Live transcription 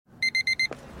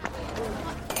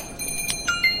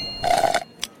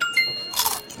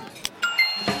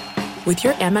With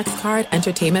your Amex card,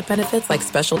 entertainment benefits like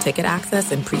special ticket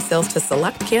access and pre-sales to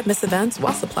select can't-miss events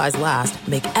while supplies last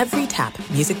make every tap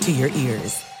music to your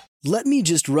ears. "Let me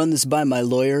just run this by my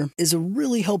lawyer" is a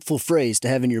really helpful phrase to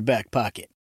have in your back pocket.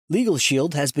 Legal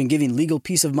Shield has been giving legal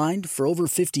peace of mind for over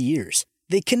 50 years.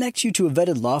 They connect you to a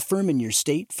vetted law firm in your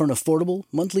state for an affordable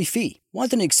monthly fee.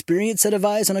 Want an experienced set of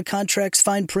eyes on a contract's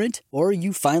fine print? Or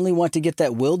you finally want to get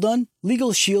that will done?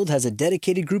 Legal Shield has a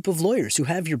dedicated group of lawyers who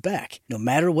have your back, no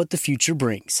matter what the future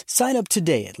brings. Sign up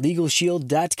today at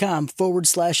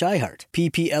LegalShield.com/iHeart.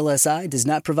 PPLSI does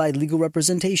not provide legal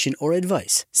representation or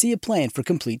advice. See a plan for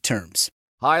complete terms.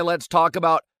 Hi, let's talk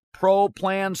about Pro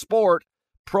Plan Sport.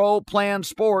 Pro Plan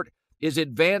Sport is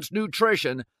advanced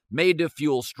nutrition made to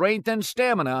fuel strength and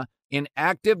stamina in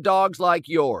active dogs like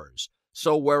yours.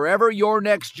 So wherever your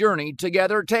next journey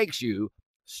together takes you,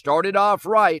 start it off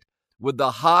right with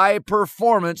the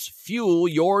high-performance fuel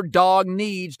your dog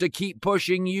needs to keep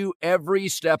pushing you every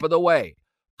step of the way.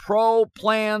 Pro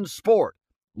Plan Sport.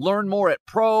 Learn more at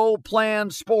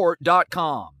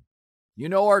ProPlansport.com. You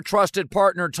know our trusted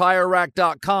partner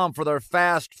TireRack.com for their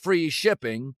fast, free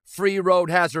shipping, free road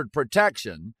hazard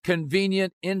protection,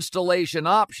 convenient installation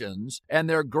options, and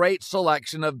their great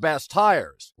selection of best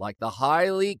tires, like the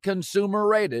highly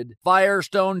consumer-rated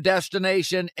Firestone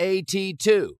Destination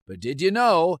AT2. But did you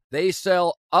know they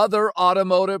sell other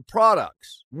automotive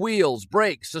products? Wheels,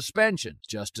 brakes, suspensions,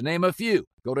 just to name a few.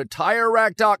 Go to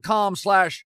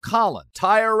TireRack.com/Colin.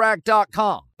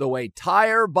 TireRack.com, the way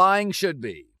tire buying should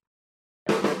be.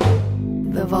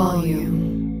 The volume.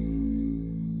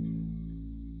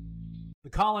 The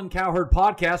Colin Cowherd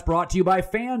Podcast brought to you by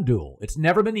FanDuel. It's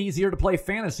never been easier to play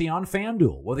fantasy on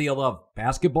FanDuel. Whether you love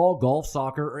basketball, golf,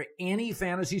 soccer, or any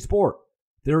fantasy sport,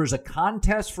 there is a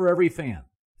contest for every fan.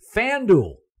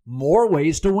 FanDuel, more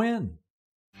ways to win.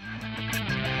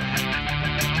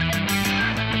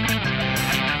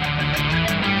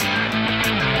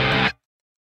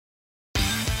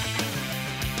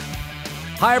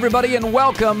 Hi, everybody, and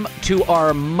welcome to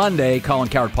our Monday Colin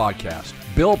Cowherd Podcast.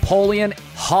 Bill Polian,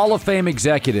 Hall of Fame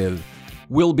executive,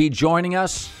 will be joining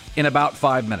us in about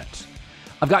 5 minutes.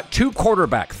 I've got two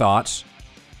quarterback thoughts.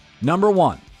 Number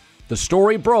one, the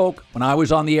story broke when I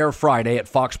was on the air Friday at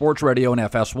Fox Sports Radio and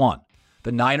FS1.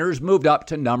 The Niners moved up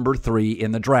to number 3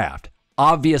 in the draft.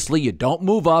 Obviously, you don't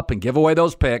move up and give away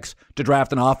those picks to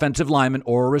draft an offensive lineman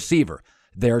or a receiver.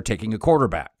 They're taking a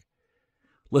quarterback.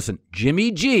 Listen,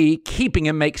 Jimmy G, keeping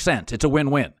him makes sense. It's a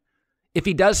win-win. If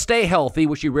he does stay healthy,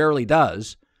 which he rarely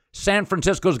does, San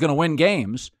Francisco's going to win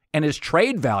games, and his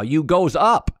trade value goes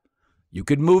up. You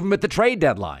could move him at the trade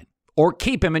deadline, or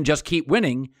keep him and just keep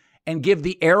winning, and give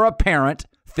the heir apparent,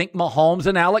 think Mahomes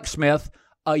and Alex Smith,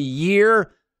 a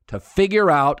year to figure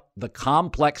out the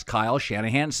complex Kyle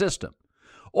Shanahan system.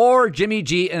 Or Jimmy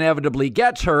G inevitably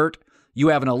gets hurt, you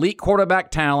have an elite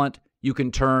quarterback talent, you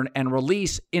can turn and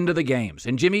release into the games.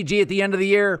 And Jimmy G at the end of the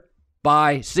year,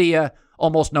 bye, see ya,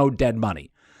 almost no dead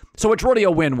money. So it's really a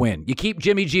win-win. You keep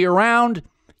Jimmy G around,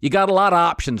 you got a lot of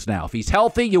options now. If he's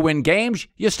healthy, you win games,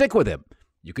 you stick with him.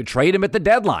 You could trade him at the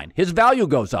deadline. His value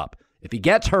goes up. If he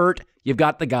gets hurt, you've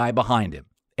got the guy behind him.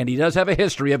 And he does have a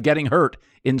history of getting hurt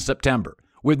in September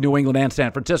with New England and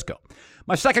San Francisco.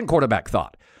 My second quarterback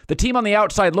thought, the team on the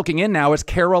outside looking in now is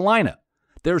Carolina.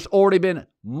 There's already been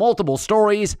multiple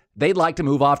stories they'd like to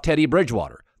move off Teddy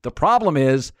Bridgewater. The problem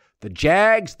is the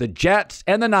Jags, the Jets,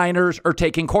 and the Niners are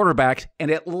taking quarterbacks, and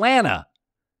Atlanta,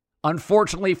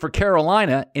 unfortunately for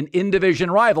Carolina, an in-division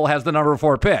rival, has the number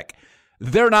 4 pick.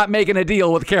 They're not making a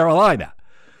deal with Carolina.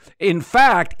 In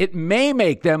fact, it may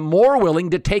make them more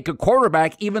willing to take a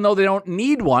quarterback, even though they don't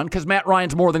need one, because Matt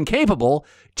Ryan's more than capable,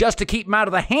 just to keep him out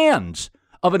of the hands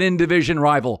of an in-division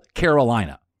rival,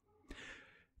 Carolina.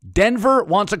 Denver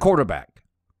wants a quarterback.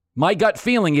 My gut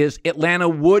feeling is Atlanta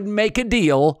would make a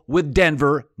deal with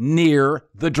Denver near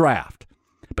the draft.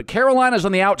 But Carolina's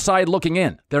on the outside looking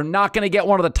in. They're not going to get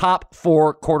one of the top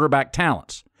 4 quarterback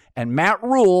talents. And Matt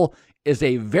Rule is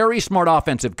a very smart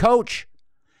offensive coach,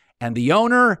 and the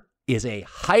owner is a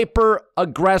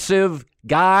hyper-aggressive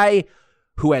guy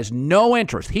who has no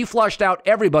interest. He flushed out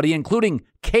everybody, including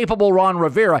capable Ron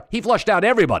Rivera. He flushed out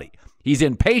everybody. He's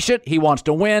impatient. He wants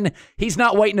to win. He's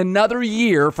not waiting another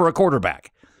year for a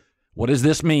quarterback. What does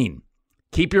this mean?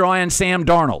 Keep your eye on Sam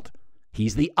Darnold.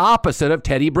 He's the opposite of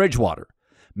Teddy Bridgewater.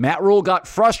 Matt Rule got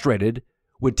frustrated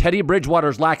with Teddy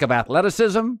Bridgewater's lack of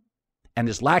athleticism and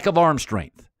his lack of arm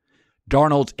strength.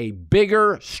 Darnold's a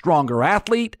bigger, stronger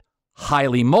athlete,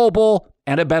 highly mobile,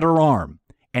 and a better arm.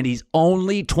 And he's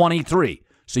only 23,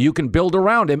 so you can build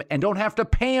around him and don't have to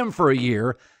pay him for a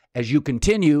year as you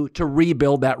continue to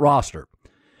rebuild that roster.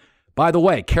 By the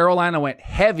way, Carolina went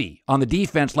heavy on the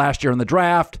defense last year in the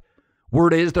draft.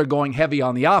 Word is they're going heavy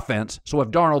on the offense. So if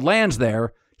Darnold lands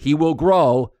there, he will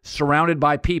grow surrounded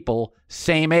by people,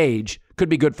 same age. Could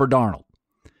be good for Darnold.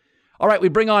 All right, we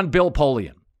bring on Bill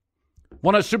Polian.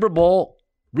 Won a Super Bowl,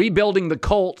 rebuilding the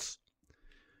Colts.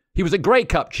 He was a Grey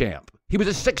Cup champ. He was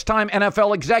a 6-time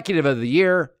NFL Executive of the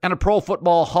Year and a Pro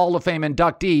Football Hall of Fame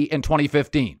inductee in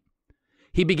 2015.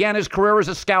 He began his career as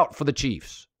a scout for the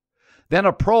Chiefs, then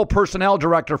a pro personnel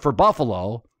director for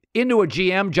Buffalo, into a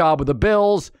GM job with the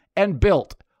Bills, and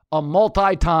built a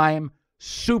multi-time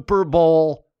Super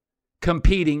Bowl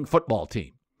competing football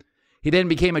team. He then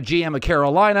became a GM of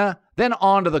Carolina, then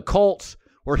on to the Colts,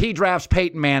 where he drafts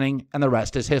Peyton Manning, and the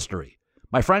rest is history.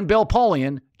 My friend Bill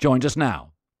Polian joins us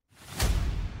now.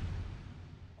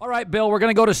 All right, Bill, we're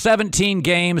going to go to 17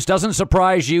 games. Doesn't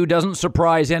surprise you, doesn't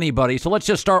surprise anybody. So let's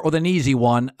just start with an easy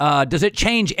one. Does it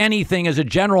change anything as a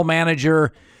general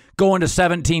manager going to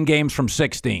 17 games from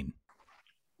 16?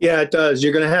 Yeah, it does.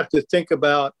 You're going to have to think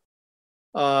about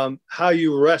how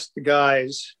you rest the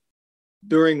guys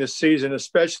during the season,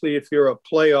 especially if you're a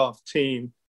playoff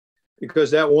team, because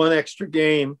that one extra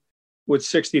game with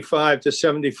 65 to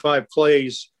 75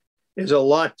 plays is a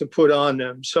lot to put on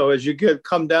them. So as you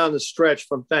come down the stretch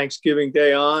from Thanksgiving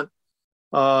Day on,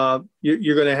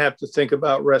 you're going to have to think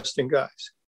about resting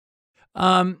guys.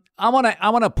 I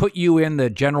want to put you in the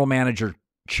general manager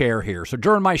chair here. So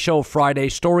during my show Friday,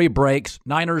 story breaks.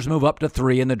 Niners move up to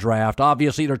 3 in the draft.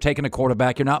 Obviously, they're taking a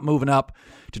quarterback. You're not moving up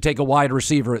to take a wide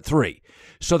receiver at 3.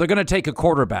 So they're going to take a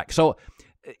quarterback. So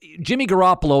Jimmy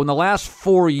Garoppolo, in the last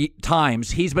 4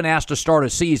 times he's been asked to start a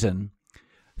season,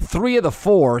 3 of the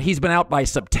 4, he's been out by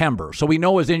September. So we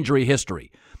know his injury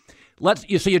history.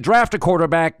 So you draft a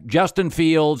quarterback, Justin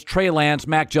Fields, Trey Lance,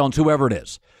 Mac Jones, whoever it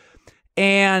is.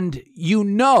 And you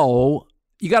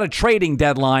got a trading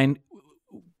deadline.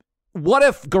 What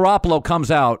if Garoppolo comes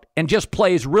out and just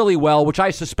plays really well, which I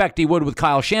suspect he would with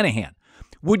Kyle Shanahan?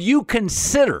 Would you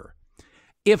consider,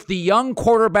 if the young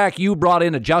quarterback you brought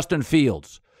in, Justin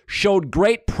Fields, showed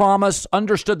great promise,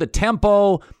 understood the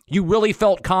tempo, you really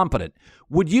felt confident,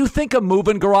 would you think of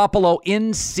moving Garoppolo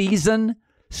in season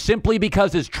simply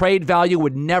because his trade value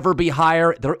would never be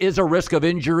higher? There is a risk of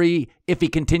injury if he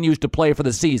continues to play for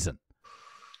the season.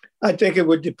 I think it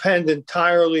would depend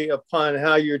entirely upon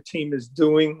how your team is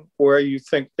doing, where you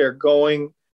think they're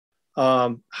going,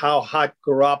 how hot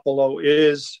Garoppolo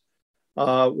is,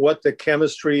 what the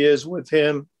chemistry is with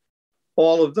him.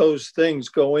 All of those things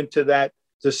go into that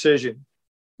decision.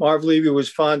 Marv Levy was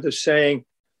fond of saying,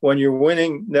 when you're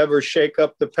winning, never shake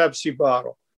up the Pepsi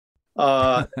bottle.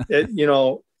 And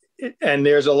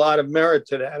there's a lot of merit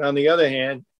to that. On the other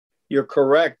hand, you're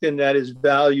correct in that his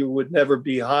value would never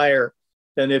be higher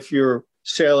than if you're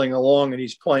sailing along and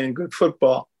he's playing good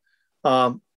football.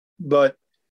 But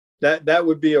that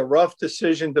would be a rough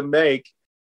decision to make,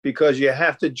 because you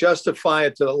have to justify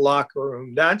it to the locker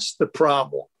room. That's the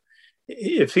problem.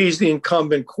 If he's the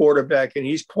incumbent quarterback and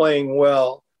he's playing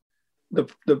well,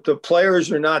 the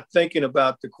players are not thinking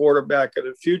about the quarterback of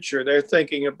the future. They're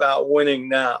thinking about winning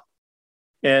now.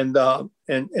 And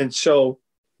so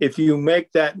if you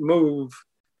make that move,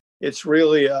 it's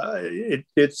really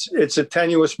it's a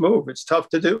tenuous move. It's tough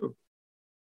to do.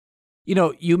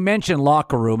 You mentioned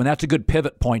locker room, and that's a good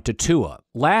pivot point to Tua.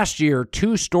 Last year,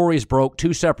 2 stories broke,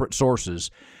 2 separate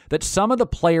sources, that some of the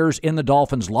players in the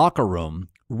Dolphins locker room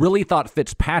really thought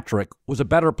Fitzpatrick was a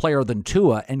better player than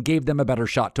Tua and gave them a better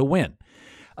shot to win.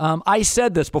 I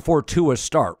said this before Tua's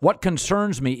start. What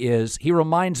concerns me is he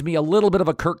reminds me a little bit of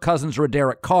a Kirk Cousins or a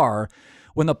Derek Carr.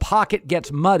 When the pocket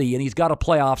gets muddy and he's got a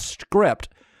playoff script,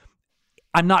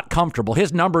 I'm not comfortable.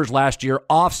 His numbers last year,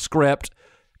 off script,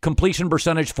 completion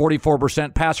percentage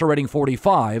 44%, passer rating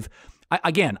 45.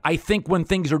 I think when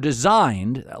things are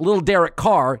designed, a little Derek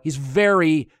Carr, he's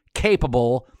very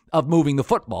capable of moving the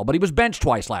football, but he was benched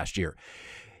twice last year.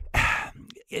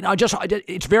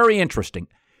 It's very interesting.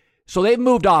 So they've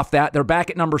moved off that. They're back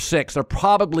at number 6.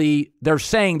 They're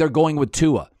saying they're going with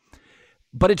Tua.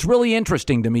 But it's really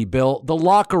interesting to me, Bill, the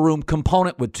locker room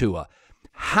component with Tua.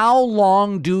 How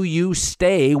long do you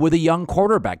stay with a young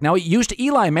quarterback? Now,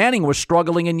 Eli Manning was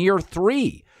struggling in year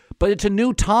 3, but it's a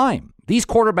new time. These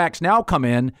quarterbacks now come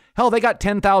in, hell, they got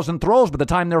 10,000 throws by the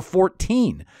time they're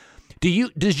 14.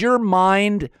 Does your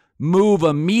mind move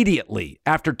immediately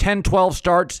after 10, 12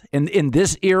 starts in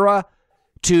this era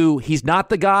to he's not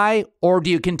the guy, or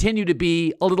do you continue to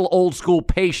be a little old school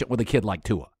patient with a kid like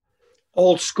Tua?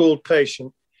 Old school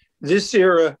patient. This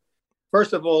era,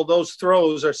 first of all, those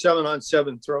throws are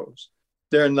 7-on-7 throws.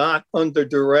 They're not under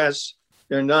duress.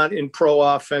 They're not in pro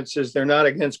offenses. They're not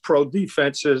against pro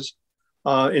defenses.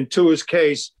 In Tua's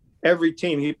case, every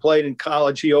team he played in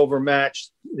college, he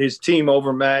overmatched. His team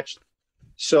overmatched.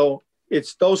 So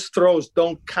it's those throws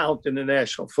don't count in the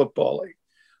National Football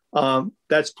League.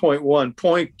 That's point one.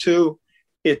 Point two,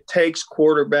 it takes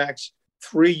quarterbacks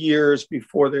 3 years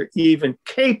before they're even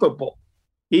capable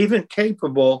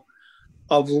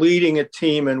of leading a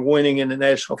team and winning in the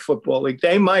National Football League.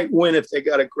 They might win if they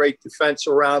got a great defense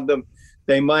around them.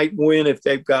 They might win if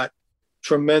they've got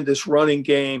tremendous running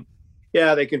game.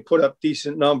 Yeah, they can put up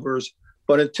decent numbers.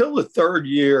 But until the third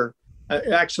year,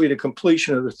 actually the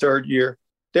completion of the third year,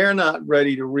 they're not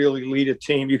ready to really lead a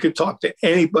team. You could talk to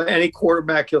anybody, any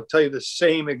quarterback, he'll tell you the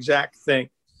same exact thing.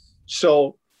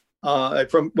 So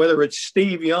from whether it's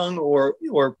Steve Young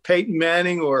or Peyton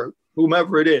Manning or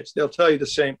whomever it is, they'll tell you the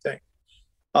same thing.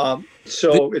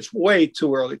 So it's way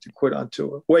too early to quit on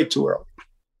Tua. Way too early.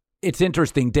 It's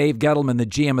interesting. Dave Gettleman, the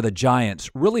GM of the Giants,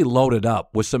 really loaded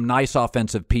up with some nice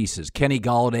offensive pieces, Kenny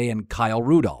Golladay and Kyle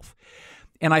Rudolph.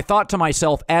 And I thought to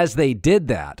myself, as they did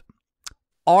that,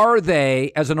 are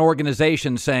they, as an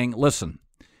organization, saying, listen,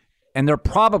 and they're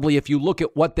probably, if you look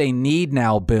at what they need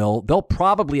now, Bill, they'll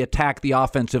probably attack the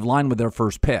offensive line with their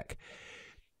first pick.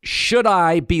 Should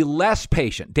I be less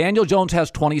patient? Daniel Jones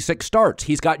has 26 starts.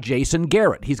 He's got Jason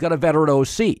Garrett. He's got a veteran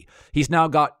OC. He's now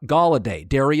got Golladay,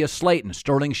 Darius Slayton,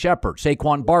 Sterling Shepard,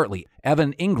 Saquon Barkley,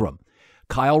 Evan Ingram,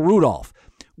 Kyle Rudolph.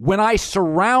 When I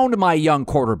surround my young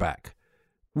quarterback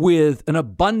with an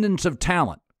abundance of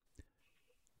talent,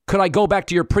 could I go back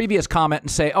to your previous comment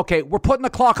and say, okay, we're putting the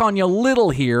clock on you a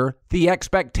little here. The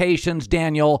expectations,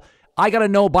 Daniel, I got to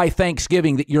know by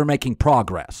Thanksgiving that you're making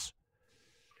progress.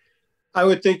 I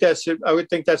would think that's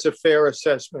a fair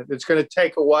assessment. It's going to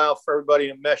take a while for everybody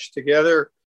to mesh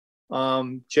together.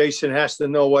 Jason has to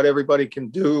know what everybody can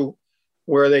do,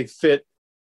 where they fit.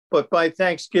 But by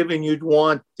Thanksgiving, you'd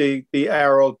want the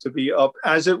arrow to be up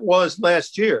as it was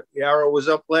last year. The arrow was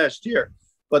up last year.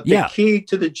 But the key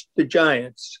to the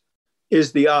Giants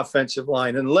is the offensive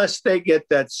line. Unless they get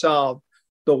that solved,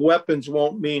 the weapons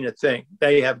won't mean a thing.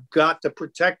 They have got to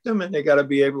protect them, and they got to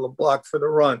be able to block for the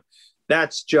run.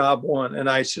 That's job one, and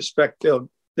I suspect they'll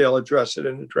address it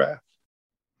in the draft.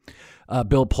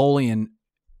 Bill Polian,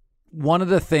 one of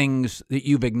the things that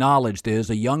you've acknowledged is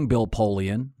a young Bill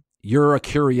Polian, you're a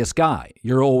curious guy.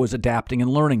 You're always adapting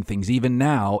and learning things, even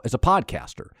now as a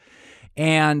podcaster.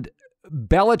 And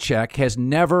Belichick has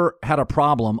never had a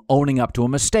problem owning up to a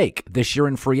mistake. This year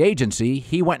in free agency,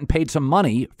 he went and paid some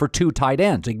money for 2 tight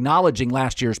ends, acknowledging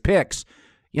last year's picks,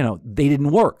 they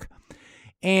didn't work.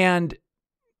 And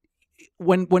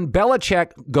when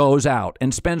Belichick goes out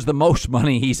and spends the most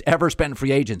money he's ever spent in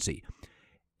free agency,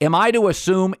 am I to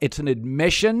assume it's an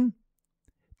admission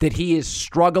that he is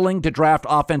struggling to draft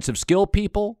offensive skill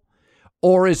people?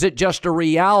 Or is it just a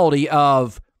reality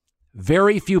of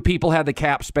very few people had the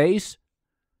cap space?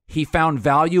 He found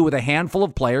value with a handful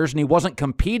of players, and he wasn't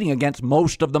competing against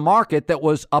most of the market that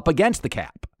was up against the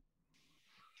cap.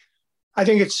 I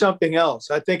think it's something else.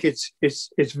 I think it's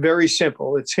very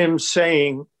simple. It's him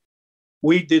saying,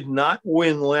 we did not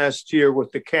win last year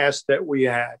with the cast that we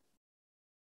had.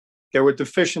 There were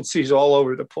deficiencies all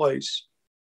over the place.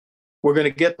 We're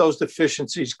going to get those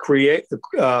deficiencies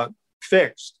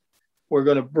fixed. We're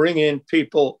going to bring in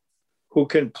people who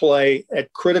can play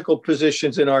at critical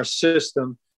positions in our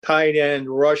system, tight end,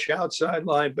 rush, outside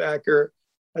linebacker,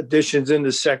 additions in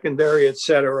the secondary, et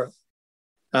cetera.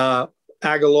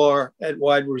 Aguilar at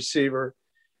wide receiver.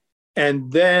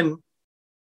 And then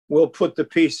we'll put the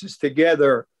pieces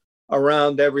together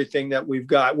around everything that we've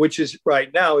got, which is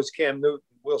right now is Cam Newton.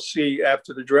 We'll see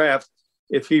after the draft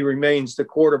if he remains the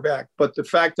quarterback. But the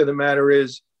fact of the matter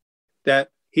is that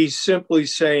he's simply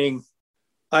saying,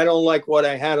 I don't like what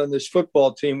I had on this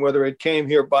football team, whether it came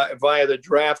here via the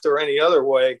draft or any other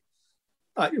way.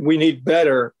 We need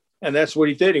better. And that's what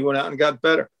he did. He went out and got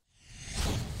better.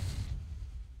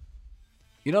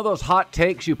 You know those hot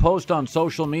takes you post on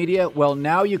social media? Well,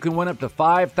 now you can win up to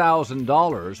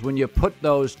 $5,000 when you put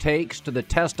those takes to the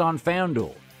test on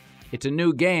FanDuel. It's a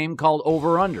new game called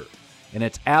Over Under, and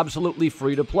it's absolutely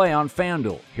free to play on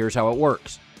FanDuel. Here's how it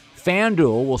works.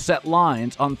 FanDuel will set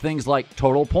lines on things like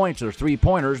total points or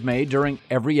three-pointers made during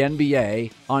every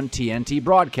NBA on TNT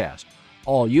broadcast.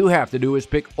 All you have to do is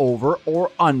pick over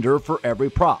or under for every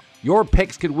prop. Your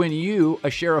picks could win you a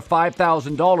share of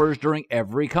 $5,000 during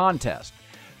every contest.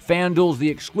 FanDuel's the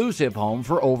exclusive home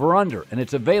for Over Under, and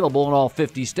it's available in all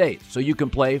 50 states, so you can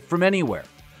play from anywhere.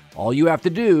 All you have to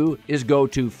do is go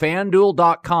to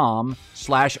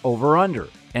FanDuel.com/overunder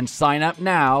and sign up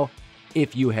now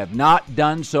if you have not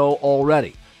done so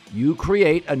already. You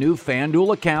create a new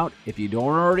FanDuel account if you don't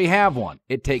already have one.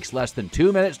 It takes less than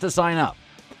 2 minutes to sign up.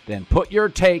 Then put your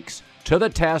takes to the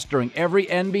test during every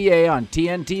NBA on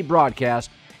TNT broadcast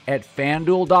at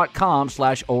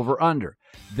FanDuel.com/over-under.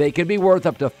 They could be worth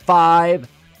up to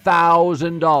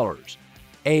 $5,000.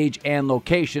 Age and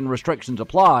location restrictions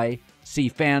apply. See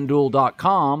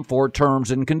FanDuel.com for terms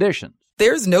and conditions.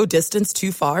 There's no distance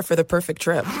too far for the perfect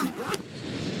trip.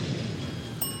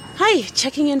 Hi,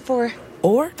 checking in for...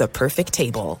 Or the perfect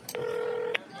table.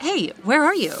 Hey, where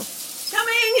are you?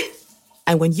 Coming!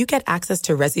 And when you get access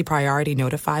to Resi Priority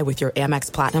Notify with your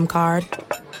Amex Platinum card...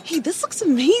 Hey, this looks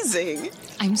amazing.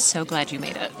 I'm so glad you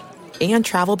made it. And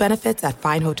travel benefits at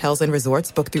fine hotels and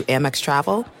resorts booked through Amex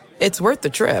Travel, it's worth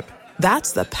the trip.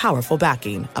 That's the powerful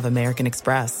backing of American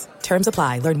Express. Terms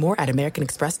apply. Learn more at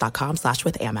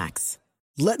americanexpress.com/withAmex.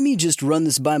 "Let me just run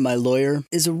this by my lawyer"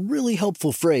 is a really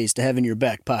helpful phrase to have in your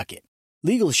back pocket.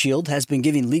 Legal Shield has been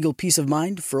giving legal peace of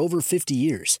mind for over 50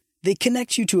 years. They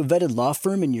connect you to a vetted law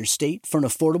firm in your state for an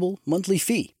affordable monthly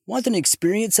fee. Want an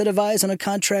experienced set of eyes on a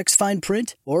contract's fine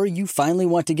print? Or you finally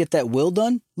want to get that will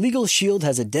done? Legal Shield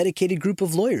has a dedicated group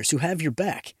of lawyers who have your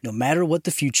back, no matter what the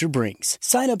future brings.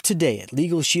 Sign up today at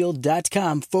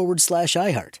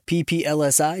LegalShield.com/iHeart.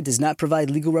 PPLSI does not provide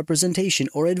legal representation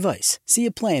or advice. See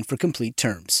a plan for complete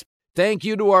terms. Thank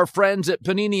you to our friends at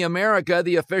Panini America,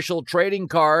 the official trading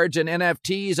cards and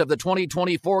NFTs of the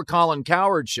 2024 Colin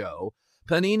Cowherd Show.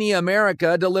 Panini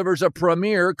America delivers a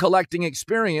premier collecting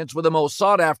experience with the most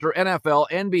sought-after NFL,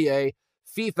 NBA,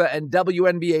 FIFA, and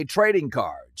WNBA trading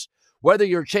cards. Whether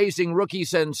you're chasing rookie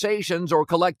sensations or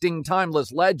collecting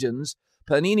timeless legends,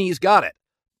 Panini's got it.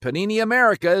 Panini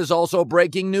America is also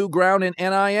breaking new ground in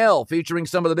NIL, featuring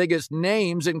some of the biggest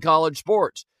names in college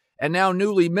sports. And now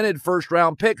newly minted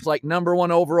first-round picks like number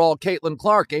 1 overall Caitlin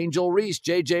Clark, Angel Reese,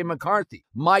 J.J. McCarthy,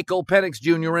 Michael Penix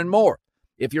Jr., and more.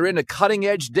 If you're into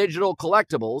cutting-edge digital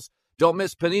collectibles, don't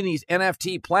miss Panini's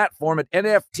NFT platform at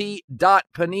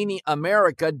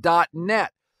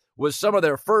nft.paniniamerica.net with some of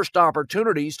their first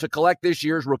opportunities to collect this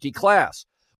year's rookie class.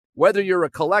 Whether you're a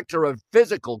collector of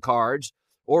physical cards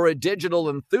or a digital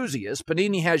enthusiast,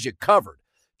 Panini has you covered.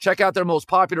 Check out their most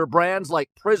popular brands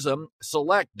like Prism,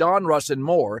 Select, Donruss, and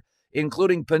more,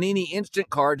 including Panini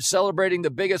Instant Cards celebrating the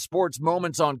biggest sports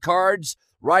moments on cards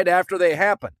right after they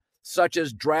happen, such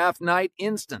as Draft Night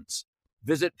Instants.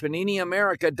 Visit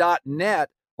PaniniAmerica.net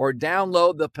or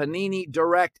download the Panini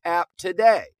Direct app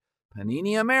today.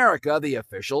 Panini America, the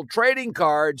official trading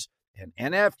cards and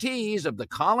NFTs of the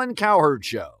Colin Cowherd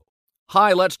Show.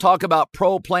 Hi, let's talk about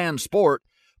Pro Plan Sport.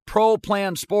 Pro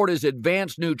Plan Sport is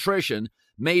advanced nutrition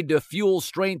made to fuel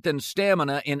strength and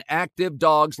stamina in active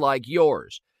dogs like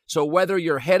yours. So whether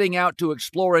you're heading out to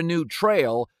explore a new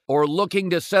trail or looking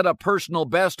to set a personal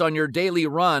best on your daily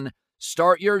run,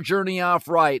 start your journey off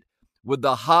right with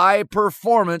the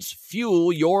high-performance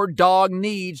fuel your dog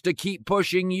needs to keep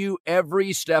pushing you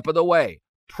every step of the way.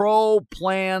 Pro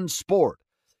Plan Sport.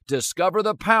 Discover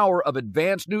the power of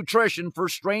advanced nutrition for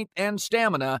strength and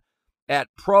stamina at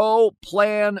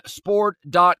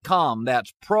ProPlansport.com.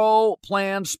 That's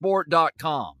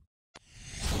ProPlansport.com.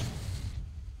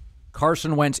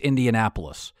 Carson Wentz,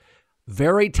 Indianapolis.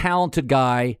 Very talented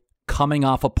guy coming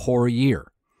off a poor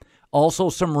year. Also,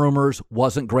 some rumors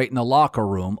wasn't great in the locker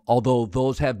room, although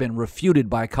those have been refuted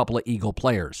by a couple of Eagle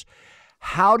players.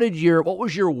 What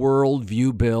was your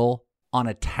worldview, Bill, on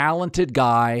a talented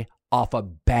guy off a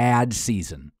bad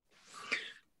season?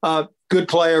 Good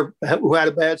player who had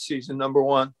a bad season, number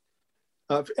one,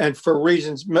 and for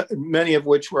reasons, many of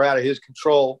which were out of his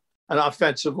control. An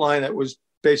offensive line that was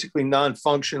basically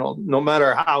non-functional, no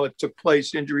matter how it took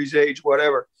place, injuries, age,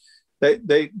 whatever.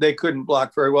 They couldn't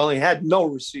block very well. He had no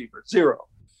receiver, zero.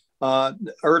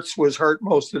 Ertz was hurt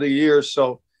most of the year,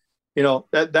 so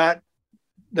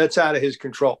that's out of his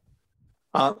control.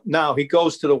 Now he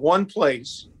goes to the one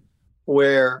place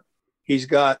where he's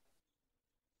got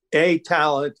A,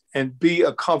 talent, and B,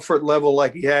 a comfort level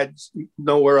like he had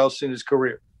nowhere else in his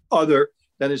career, other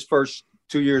than his first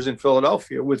 2 years in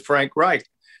Philadelphia with Frank Reich,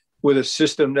 with a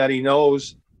system that he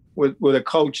knows, with a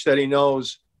coach that he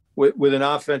knows, with an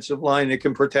offensive line that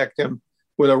can protect him,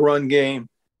 with a run game.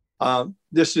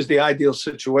 This is the ideal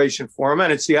situation for him.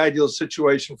 And it's the ideal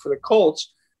situation for the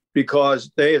Colts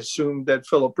because they assumed that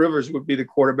Phillip Rivers would be the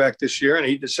quarterback this year, and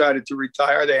he decided to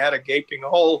retire. They had a gaping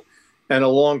hole, and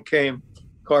along came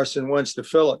Carson Wentz to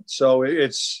fill it. So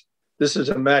this is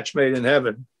a match made in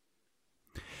heaven.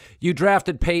 You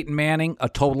drafted Peyton Manning, a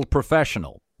total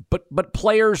professional, but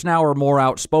players now are more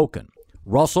outspoken.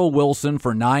 Russell Wilson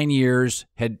for 9 years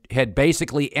had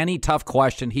basically any tough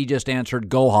question. He just answered,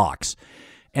 "Go Hawks."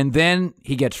 And then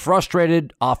he gets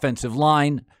frustrated, offensive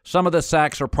line. Some of the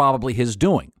sacks are probably his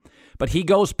doing. But he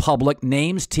goes public,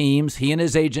 names teams. He and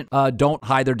his agent don't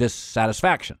hide their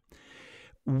dissatisfaction.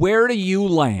 where do you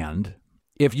land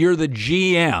if you're the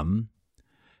GM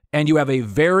and you have a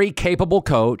very capable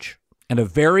coach and a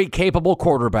very capable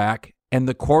quarterback, and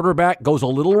the quarterback goes a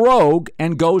little rogue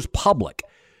and goes public?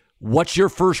 What's your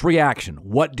first reaction?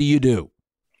 What do you do?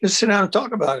 Just sit down and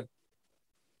talk about it.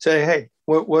 Say, hey,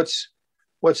 what's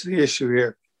the issue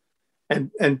here?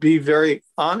 And be very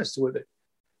honest with it.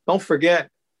 Don't forget,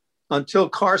 until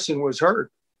Carson was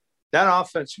hurt, that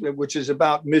offense, which is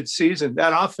about midseason,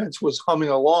 that offense was humming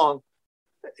along.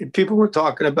 People were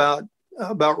talking about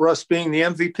Russ being the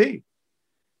MVP.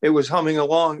 It was humming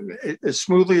along as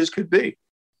smoothly as could be.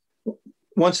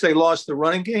 Once they lost the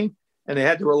running game and they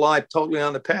had to rely totally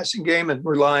on the passing game and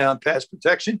rely on pass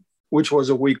protection, which was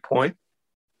a weak point,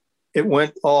 it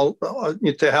went all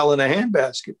to hell in a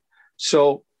handbasket.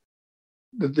 So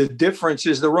the difference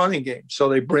is the running game. So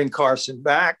they bring Carson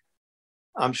back.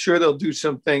 I'm sure they'll do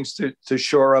some things to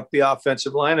shore up the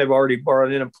offensive line. They've already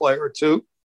brought in a player or two.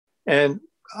 And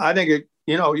I think,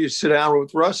 you sit down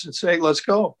with Russ and say, let's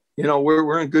go.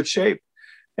 We're in good shape.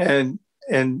 And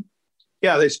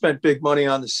yeah, they spent big money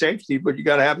on the safety, but you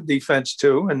got to have a defense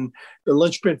too. And the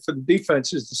linchpin for the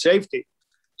defense is the safety.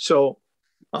 So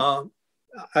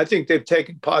I think they've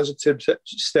taken positive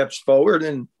steps forward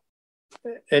and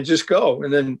just go.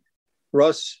 And then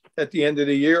Russ, at the end of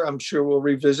the year, I'm sure we'll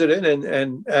revisit it,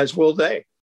 and as will they.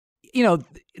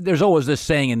 There's always this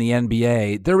saying in the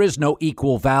NBA, there is no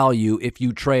equal value if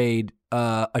you trade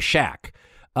a Shaq.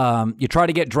 You try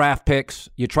to get draft picks.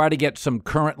 You try to get some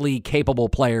currently capable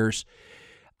players.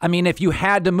 I mean, if you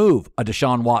had to move a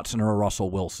Deshaun Watson or a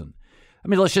Russell Wilson,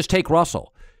 let's just take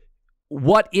Russell.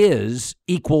 What is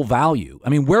equal value?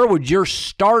 Where would your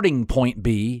starting point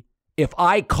be if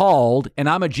I called and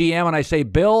I'm a GM and I say,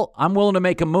 Bill, I'm willing to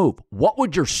make a move? What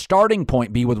would your starting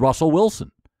point be with Russell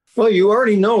Wilson? Well, you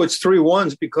already know it's 3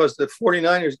 1s because the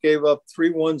 49ers gave up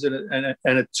 3 1s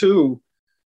and a 2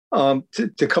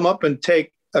 to come up and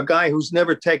take a guy who's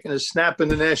never taken a snap in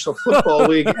the National Football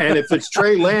League. And if it's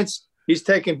Trey Lance, he's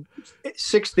taking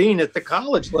 16 at the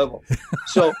college level.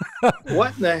 So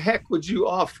what in the heck would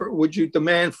you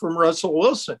demand from Russell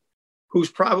Wilson, who's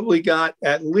probably got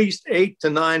at least 8 to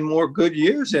 9 more good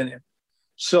years in him?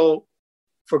 So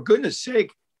for goodness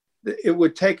sake, it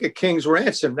would take a king's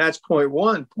ransom. That's point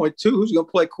one. Point two, who's going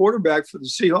to play quarterback for the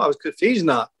Seahawks if he's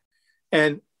not?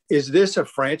 And is this a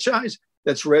franchise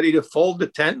that's ready to fold the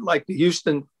tent like the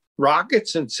Houston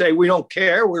Rockets and say, we don't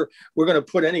care, we're going to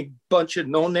put any bunch of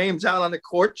no names out on the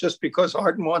court just because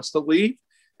Harden wants to leave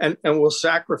and we'll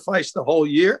sacrifice the whole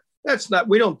year?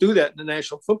 We don't do that in the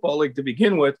National Football League to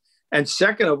begin with. And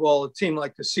second of all, a team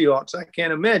like the Seahawks, I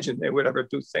can't imagine they would ever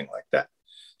do a thing like that.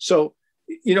 So,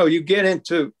 you get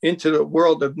into the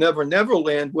world of Never Never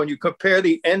Land when you compare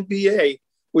the NBA,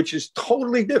 which is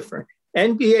totally different.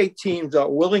 NBA teams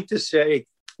are willing to say,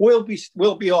 we'll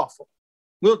be awful.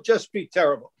 We'll just be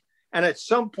terrible. And at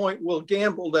some point, we'll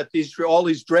gamble that all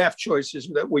these draft choices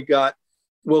that we got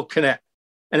will connect.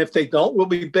 And if they don't, we'll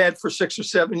be bad for 6 or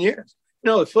 7 years.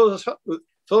 The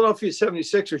Philadelphia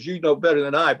 76ers, you know better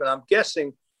than I, but I'm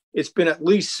guessing it's been at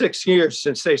least 6 years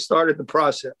since they started the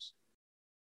process.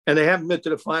 And they haven't been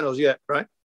to the finals yet, right?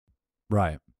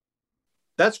 Right.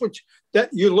 That's that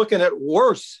you're looking at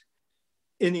worse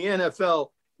in the NFL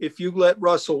if you let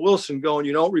Russell Wilson go and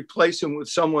you don't replace him with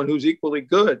someone who's equally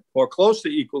good or close to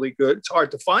equally good. It's hard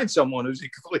to find someone who's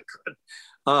equally good.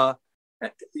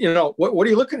 What are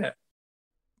you looking at?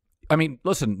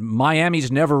 Listen,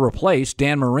 Miami's never replaced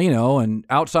Dan Marino, and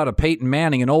outside of Peyton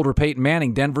Manning, an older Peyton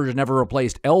Manning, Denver's never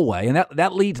replaced Elway. And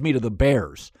that leads me to the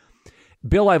Bears.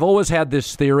 Bill, I've always had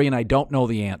this theory, and I don't know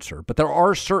the answer, but there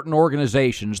are certain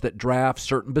organizations that draft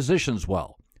certain positions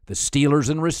well. The Steelers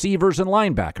and receivers and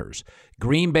linebackers.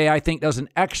 Green Bay, I think, does an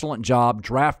excellent job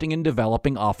drafting and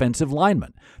developing offensive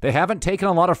linemen. They haven't taken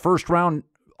a lot of first-round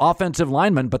offensive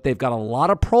linemen, but they've got a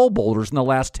lot of Pro Bowlers in the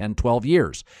last 10, 12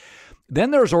 years. Then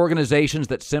there's organizations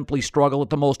that simply struggle at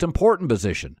the most important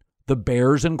position, the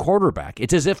Bears and quarterback.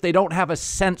 It's as if they don't have a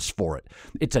sense for it.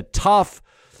 It's a tough,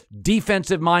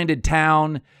 defensive-minded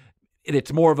town.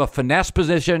 It's more of a finesse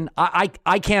position.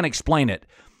 I can't explain it.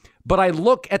 But I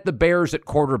look at the Bears at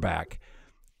quarterback,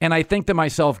 and I think to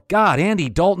myself, God, Andy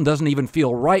Dalton doesn't even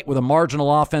feel right with a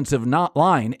marginal offensive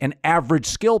line and average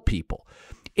skill people.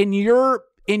 In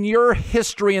your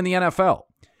history in the NFL,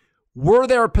 were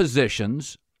there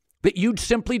positions that you'd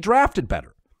simply drafted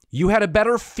better? You had a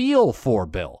better feel for,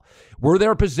 Bill. Were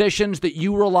there positions that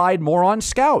you relied more on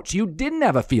scouts you didn't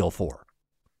have a feel for?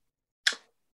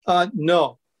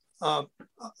 No. A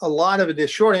lot of it, the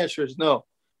short answer is no.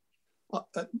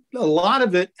 A lot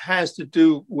of it has to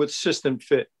do with system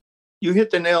fit. You hit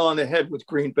the nail on the head with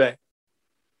Green Bay.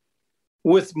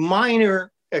 with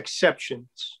minor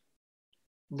exceptions,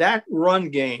 that run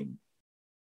game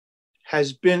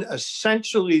has been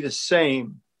essentially the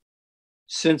same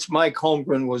since Mike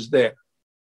Holmgren was there.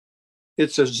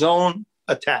 It's a zone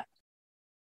attack.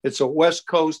 It's a West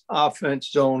Coast offense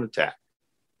zone attack.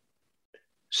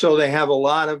 So they have a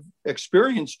lot of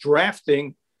experience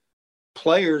drafting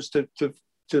players to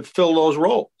fill those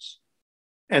roles.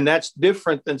 And that's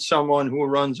different than someone who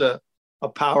runs a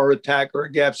power attack or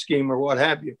a gap scheme or what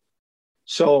have you.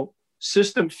 So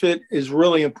system fit is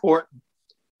really important.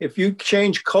 If you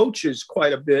change coaches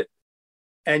quite a bit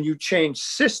and you change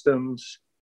systems,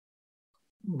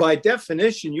 by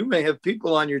definition, you may have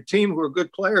people on your team who are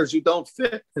good players who don't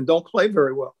fit and don't play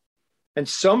very well. And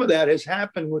some of that has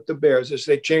happened with the Bears as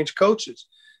they change coaches.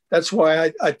 That's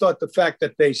why I thought the fact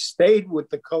that they stayed with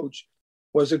the coach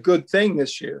was a good thing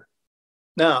this year.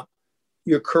 Now,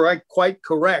 you're correct, quite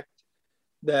correct,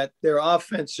 that their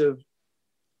offensive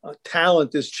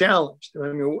talent is challenged.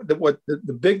 I mean,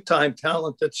 the big time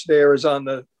talent that's there is on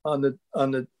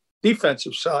the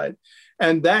defensive side,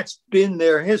 and that's been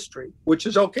their history, which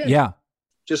is okay. Yeah,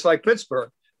 just like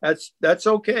Pittsburgh, that's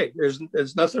okay.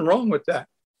 There's nothing wrong with that.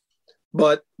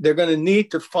 But they're going to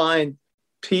need to find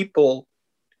people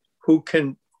who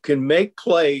can make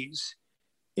plays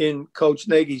in Coach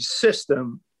Nagy's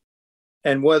system,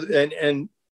 and whether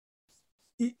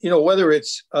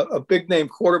it's a big name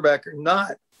quarterback or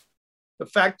not. The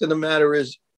fact of the matter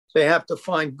is they have to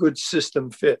find good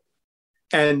system fit,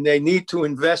 and they need to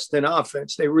invest in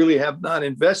offense. They really have not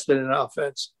invested in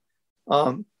offense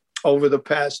over the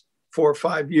past 4 or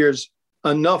 5 years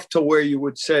enough to where you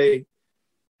would say,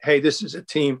 hey, this is a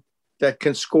team that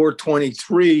can score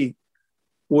 23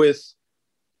 with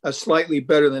a slightly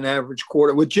better than average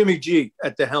quarter. With Jimmy G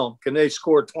at the helm, can they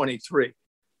score 23?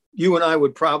 You and I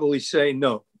would probably say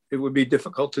no. It would be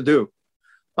difficult to do.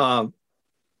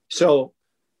 So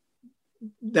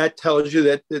that tells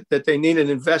you that they need an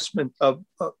investment on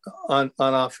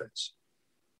offense.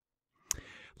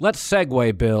 Let's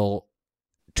segue, Bill,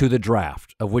 to the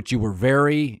draft, of which you were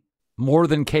very more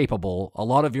than capable. A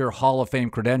lot of your Hall of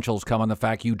Fame credentials come on the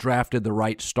fact you drafted the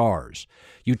right stars.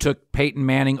 You took Peyton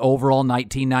Manning overall in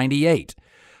 1998.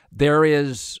 There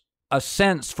is a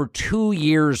sense for 2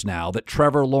 years now that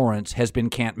Trevor Lawrence has been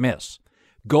can't miss.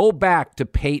 Go back to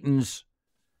Peyton's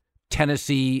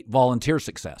Tennessee Volunteer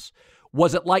success.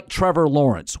 Was it like Trevor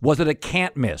Lawrence? Was it a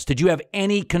can't miss? Did you have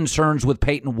any concerns with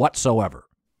Peyton whatsoever?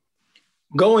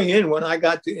 Going in, when I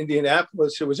got to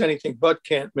Indianapolis, it was anything but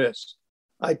can't miss.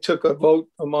 I took a vote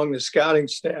among the scouting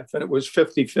staff, and it was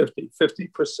 50-50.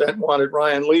 50% wanted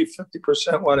Ryan Leaf,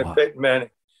 50% wanted Peyton Manning.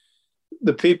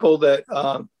 The people that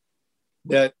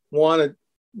wanted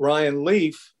Ryan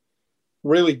Leaf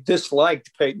really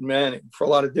disliked Peyton Manning for a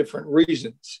lot of different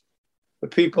reasons. The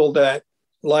people that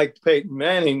liked Peyton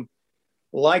Manning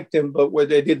liked him, but where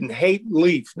they didn't hate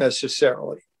Leaf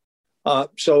necessarily.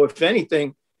 So if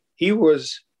anything, he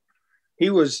was,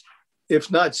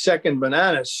 if not second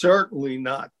banana, certainly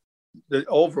not the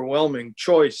overwhelming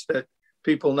choice that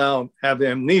people now have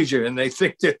amnesia and they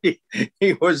think that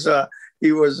he was like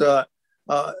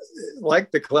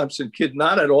the Clemson kid.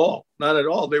 Not at all.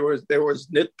 There was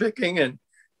nitpicking and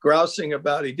grousing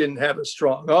about he didn't have a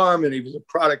strong arm and he was a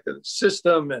product of the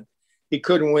system and he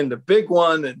couldn't win the big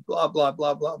one and blah, blah,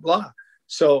 blah, blah, blah.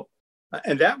 So,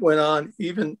 and that went on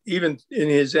even in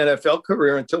his NFL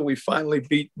career until we finally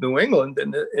beat New England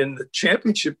in the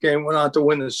championship game, went on to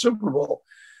win the Super Bowl.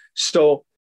 So,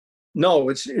 no,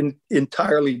 it's an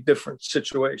entirely different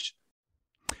situation.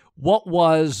 What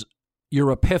was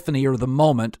your epiphany or the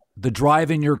moment, the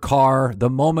drive in your car, the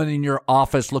moment in your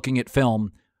office looking at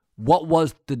film? What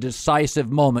was the decisive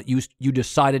moment you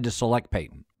decided to select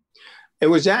Peyton? It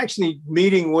was actually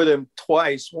meeting with him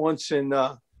twice, once at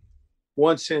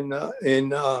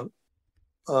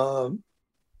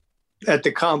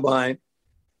the Combine,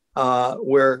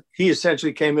 where he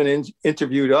essentially came in and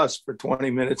interviewed us for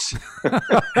 20 minutes,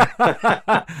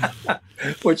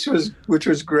 which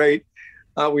was great.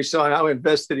 We saw how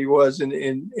invested he was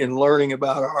in learning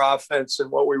about our offense and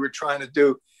what we were trying to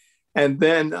do. And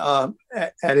then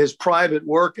at his private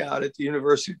workout at the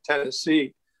University of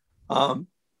Tennessee,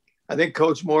 I think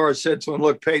Coach Morris said to him,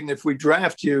 look, Peyton, if we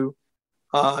draft you,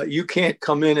 you can't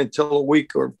come in until a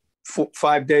week or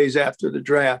 5 days after the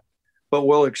draft, but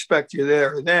we'll expect you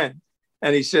there then.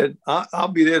 And he said, I'll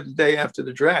be there the day after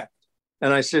the draft.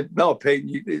 And I said, no,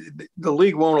 Peyton, the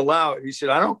league won't allow it. He said,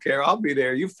 I don't care. I'll be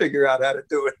there. You figure out how to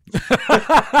do it.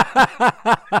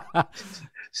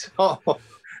 So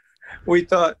we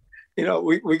thought,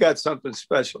 we got something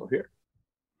special here.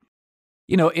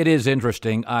 It is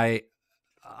interesting. I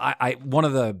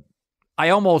I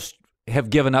almost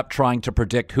have given up trying to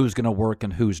predict who's going to work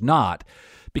and who's not,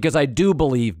 because I do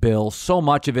believe, Bill, so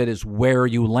much of it is where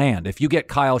you land. If you get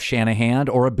Kyle Shanahan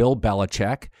or a Bill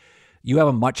Belichick, you have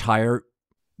a much higher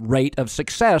rate of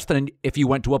success than if you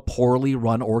went to a poorly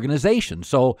run organization.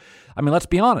 So, I mean, let's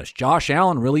be honest. Josh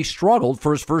Allen really struggled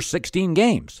for his first 16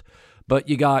 games. But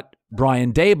you got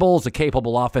Brian Daboll's a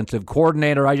capable offensive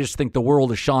coordinator. I just think the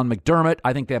world of Sean McDermott.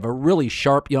 I think they have a really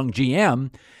sharp young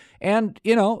GM. And,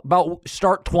 about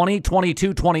start 20,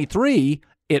 22, 23,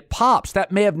 it pops.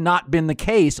 That may have not been the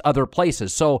case other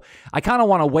places. So I kind of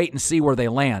want to wait and see where they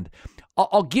land.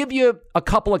 I'll give you a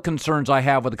couple of concerns I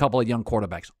have with a couple of young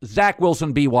quarterbacks. Zach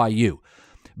Wilson, BYU.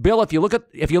 Bill, if you look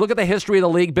at the history of the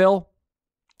league, Bill,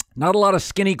 not a lot of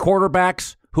skinny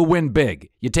quarterbacks who win big.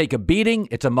 You take a beating,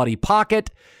 it's a muddy pocket.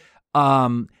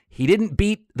 He didn't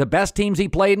beat the best teams he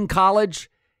played in college.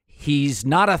 He's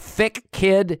not a thick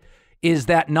kid. Is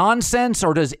that nonsense,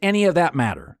 or does any of that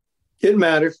matter? It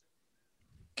matters.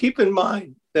 Keep in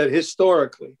mind that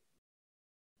historically,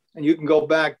 and you can go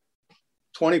back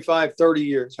 25, 30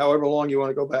 years, however long you want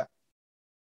to go back.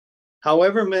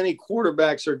 However many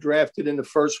quarterbacks are drafted in the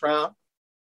first round,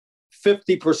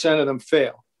 50% of them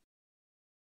fail.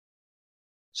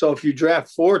 So if you draft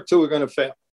 4, 2 are going to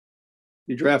fail.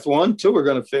 You draft 1, 2 are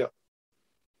going to fail.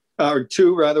 Or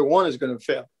 2, rather, 1 is going to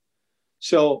fail.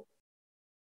 So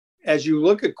as you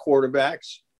look at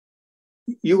quarterbacks,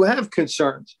 you have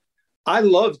concerns. I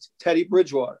loved Teddy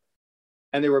Bridgewater.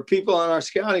 And there were people on our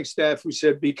scouting staff who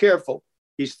said, be careful.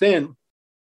 He's thin.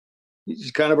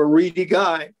 He's kind of a reedy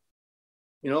guy.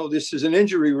 This is an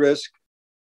injury risk.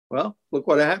 Well, look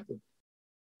what happened.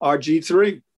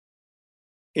 RG3,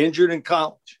 injured in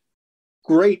college.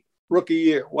 Great rookie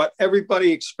year. What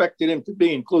everybody expected him to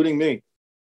be, including me.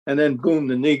 And then, boom,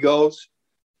 the knee goes.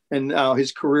 And now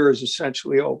his career is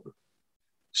essentially over.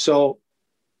 So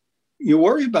you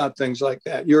worry about things like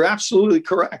that. You're absolutely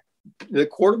correct. The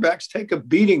quarterbacks take a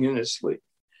beating in this league.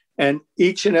 And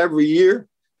each and every year,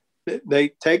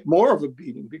 they take more of a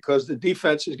beating because the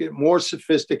defenses get more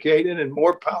sophisticated and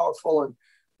more powerful and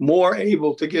more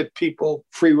able to get people,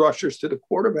 free rushers, to the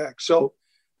quarterback. So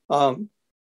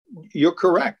you're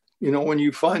correct. When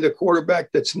you find a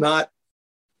quarterback that's not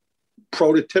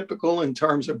prototypical in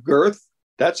terms of girth,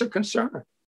 that's a concern.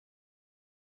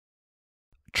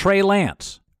 Trey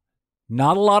Lance,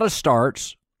 not a lot of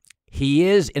starts.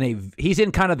 He's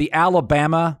in kind of the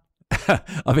Alabama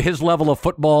of his level of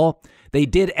football. They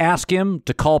did ask him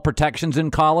to call protections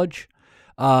in college.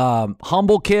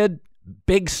 Humble kid,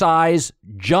 big size,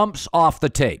 jumps off the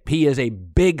tape. He is a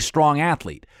big, strong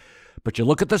athlete. But you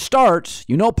look at the starts,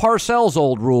 Parcells'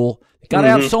 old rule. Got to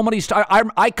have so many starts.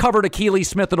 I covered Akili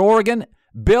Smith at Oregon.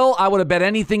 Bill, I would have bet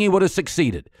anything he would have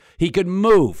succeeded. He could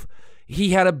move. He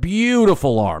had a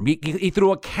beautiful arm. He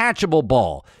threw a catchable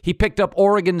ball. He picked up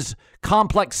Oregon's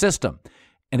complex system,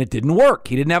 and it didn't work.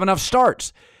 He didn't have enough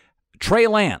starts. Trey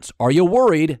Lance, are you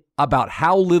worried about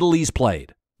how little he's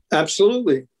played?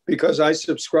 Absolutely, because I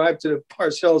subscribe to the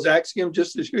Parcells axiom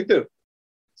just as you do.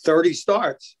 30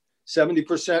 starts,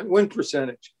 70% win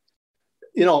percentage.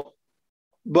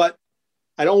 But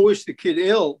I don't wish the kid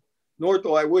ill, nor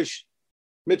do I wish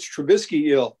Mitch Trubisky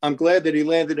ill. I'm glad that he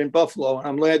landed in Buffalo, and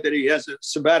I'm glad that he has a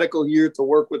sabbatical year to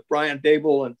work with Brian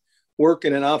Daboll and work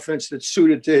in an offense that's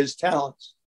suited to his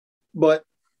talents. But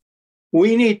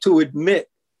we need to admit,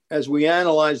 as we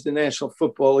analyze the National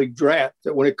Football League draft,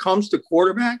 that when it comes to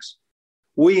quarterbacks,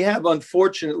 we have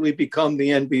unfortunately become the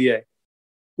NBA.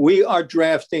 We are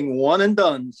drafting one and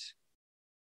dones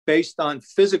based on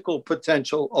physical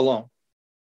potential alone.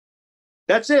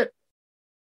 That's it.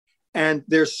 And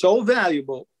they're so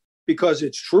valuable because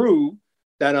it's true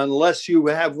that unless you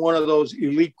have one of those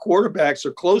elite quarterbacks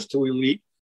or close to elite,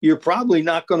 you're probably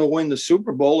not going to win the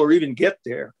Super Bowl or even get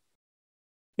there.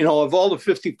 Of all the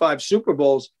 55 Super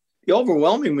Bowls, the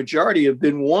overwhelming majority have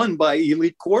been won by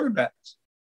elite quarterbacks.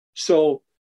 So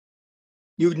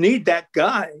you need that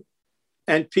guy.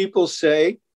 And people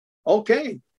say,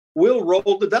 okay, we'll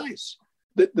roll the dice.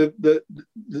 The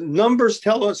numbers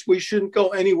tell us we shouldn't go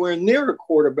anywhere near a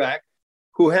quarterback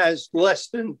who has less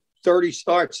than 30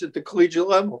 starts at the collegiate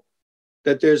level,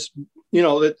 that there's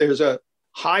a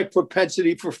high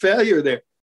propensity for failure there.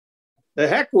 The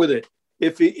heck with it.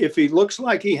 If he looks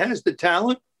like he has the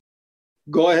talent,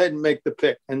 go ahead and make the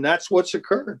pick. And that's what's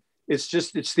occurred. It's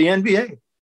the NBA.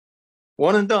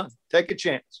 One and done. Take a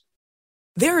chance.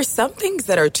 There are some things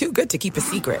that are too good to keep a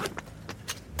secret.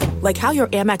 Like how your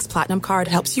Amex Platinum card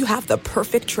helps you have the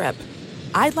perfect trip.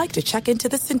 I'd like to check into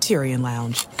the Centurion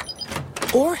Lounge.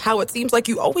 Or how it seems like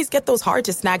you always get those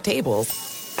hard-to-snag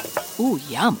tables. Ooh,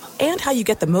 yum. And how you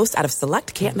get the most out of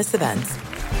select can't-miss events.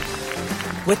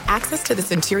 With access to the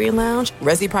Centurion Lounge,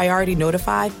 Resi Priority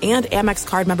Notified, and Amex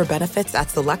card member benefits at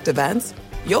select events,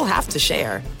 you'll have to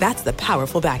share. That's the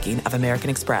powerful backing of American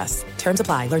Express. Terms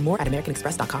apply. Learn more at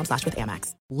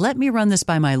americanexpress.com/withAmex. Let me run this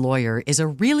by my lawyer is a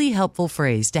really helpful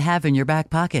phrase to have in your back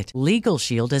pocket. Legal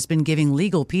Shield has been giving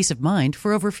legal peace of mind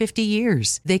for over 50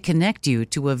 years. They connect you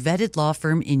to a vetted law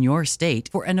firm in your state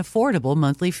for an affordable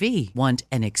monthly fee. Want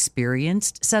an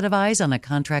experienced set of eyes on a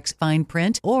contract's fine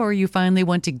print? Or you finally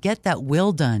want to get that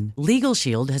will done? Legal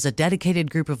Shield has a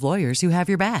dedicated group of lawyers who have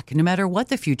your back, no matter what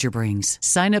the future brings.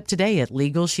 Sign up today at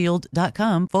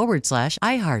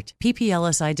LegalShield.com/iHeart.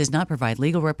 PPLSI does not provide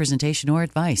legal representation or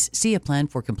advice. See a plan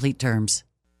for complete terms.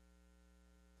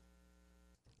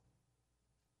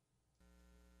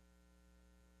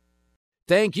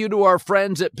 Thank you to our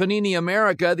friends at Panini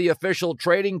America, the official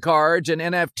trading cards and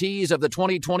NFTs of the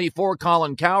 2024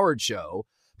 Colin Cowherd Show.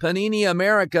 Panini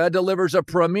America delivers a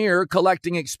premier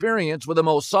collecting experience with the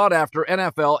most sought-after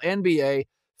NFL, NBA,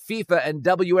 FIFA, and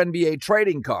WNBA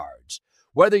trading cards.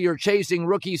 Whether you're chasing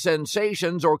rookie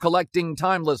sensations or collecting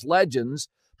timeless legends,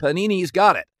 Panini's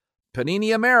got it.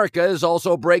 Panini America is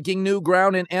also breaking new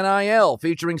ground in NIL,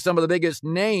 featuring some of the biggest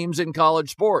names in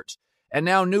college sports. And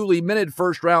now newly minted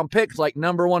first-round picks like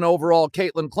number 1 overall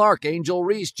Caitlin Clark, Angel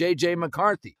Reese, J.J.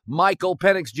 McCarthy, Michael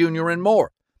Penix Jr., and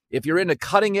more. If you're into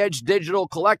cutting-edge digital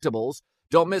collectibles,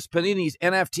 don't miss Panini's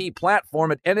NFT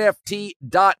platform at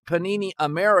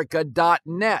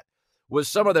nft.paniniamerica.net with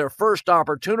some of their first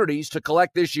opportunities to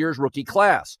collect this year's rookie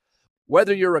class.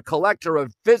 Whether you're a collector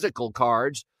of physical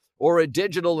cards or a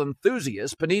digital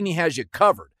enthusiast, Panini has you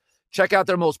covered. Check out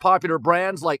their most popular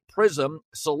brands like Prism,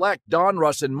 Select,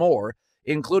 Donruss, and more,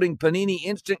 including Panini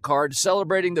Instant Cards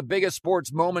celebrating the biggest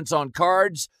sports moments on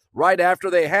cards right after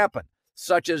they happen,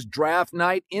 such as Draft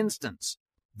Night Instants.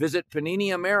 Visit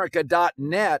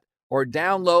PaniniAmerica.net or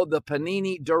download the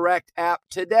Panini Direct app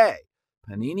today.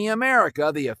 Panini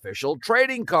America, the official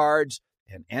trading cards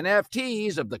and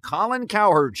NFTs of the Colin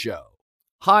Cowherd Show.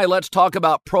 Hi, let's talk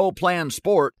about Pro Plan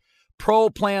Sport. Pro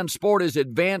Plan Sport is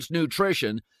advanced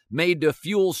nutrition made to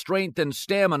fuel strength and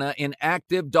stamina in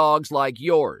active dogs like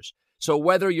yours. So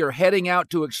whether you're heading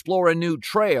out to explore a new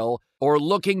trail or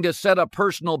looking to set a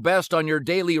personal best on your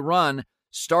daily run,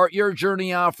 start your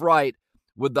journey off right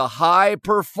with the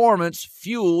high-performance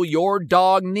fuel your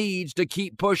dog needs to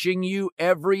keep pushing you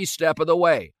every step of the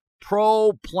way.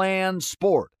 Pro Plan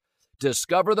Sport.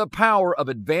 Discover the power of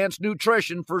advanced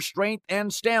nutrition for strength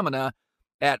and stamina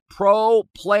at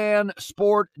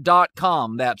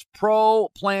ProPlansport.com. That's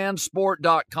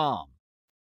ProPlansport.com.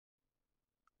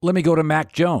 Let me go to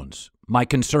Mac Jones. My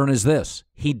concern is this.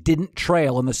 He didn't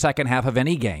trail in the second half of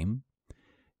any game.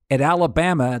 At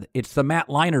Alabama, it's the Matt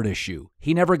Leinart issue.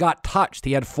 He never got touched.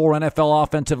 He had 4 NFL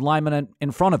offensive linemen in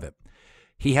front of him.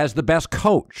 He has the best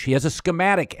coach. He has a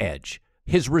schematic edge.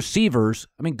 His receivers,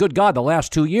 I mean, good God, the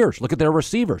last 2 years, look at their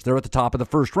receivers. They're at the top of the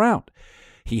first round.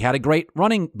 He had a great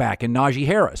running back in Najee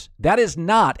Harris. That is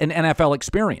not an NFL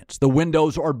experience. The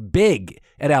windows are big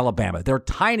at Alabama. They're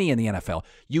tiny in the NFL.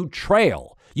 You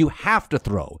trail. You have to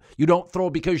throw. You don't throw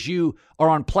because you are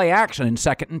on play action in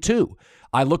 2nd and 2.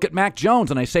 I look at Mac Jones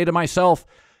and I say to myself,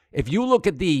 if you look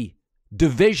at the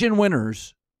division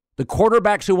winners, the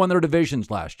quarterbacks who won their divisions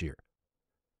last year,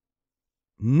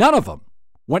 none of them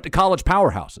went to college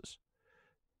powerhouses.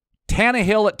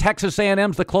 Tannehill at Texas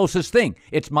A&M's the closest thing.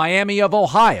 It's Miami of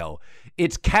Ohio.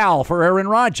 It's Cal for Aaron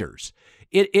Rodgers.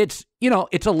 It's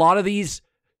a lot of these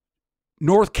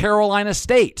North Carolina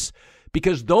states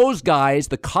because those guys,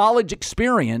 the college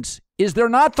experience is they're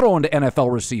not throwing to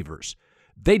NFL receivers.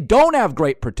 They don't have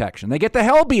great protection. They get the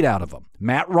hell beat out of them.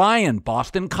 Matt Ryan,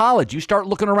 Boston College. You start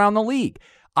looking around the league.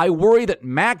 I worry that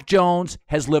Mac Jones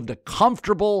has lived a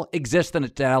comfortable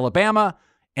existence at Alabama,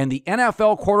 and the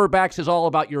NFL quarterbacks is all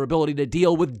about your ability to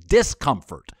deal with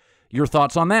discomfort. Your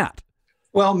thoughts on that?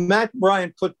 Well, Matt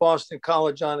Ryan put Boston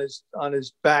College on his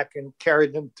back and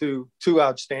carried them to 2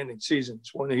 outstanding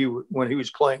seasons when he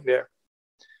was playing there.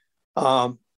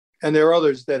 And there are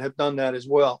others that have done that as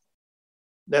well.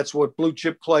 That's what blue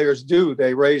chip players do.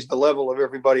 They raise the level of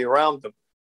everybody around them.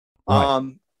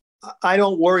 Right. I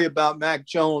don't worry about Mac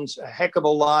Jones a heck of a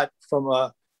lot from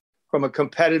a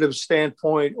competitive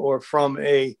standpoint or from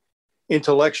a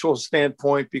intellectual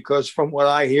standpoint, because from what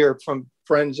I hear from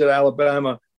friends at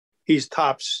Alabama, he's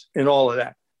tops in all of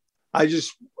that. I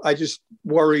just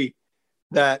worry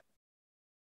that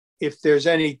if there's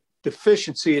any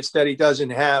deficiency, it's that he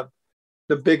doesn't have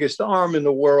the biggest arm in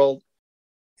the world.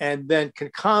 And then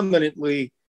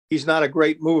concomitantly, he's not a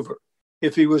great mover.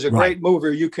 If he was a great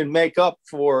mover, you can make up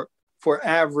for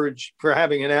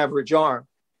having an average arm.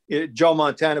 Joe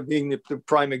Montana being the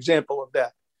prime example of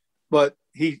that. But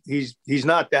he's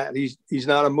not that. He's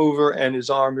not a mover, and his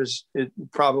arm is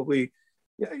probably,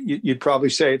 you'd probably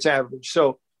say it's average.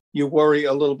 So you worry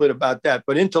a little bit about that.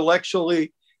 But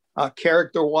intellectually,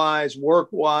 character-wise,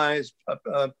 work-wise,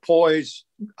 poise,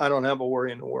 I don't have a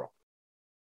worry in the world.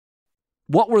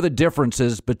 What were the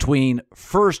differences between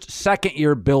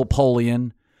second-year Bill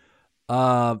Polian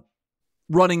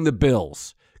running the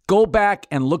Bills? Go back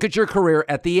and look at your career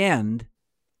at the end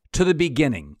to the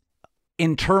beginning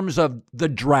in terms of the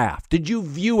draft. Did you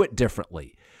view it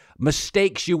differently?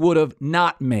 Mistakes you would have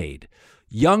not made?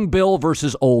 Young Bill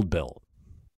versus old Bill?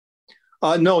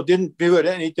 No, didn't view it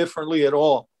any differently at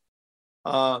all.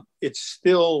 It's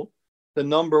still the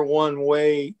number one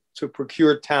way to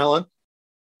procure talent.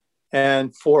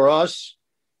 And for us,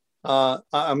 I'm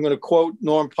going to quote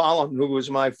Norm Polian, who was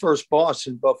my first boss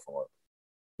in Buffalo.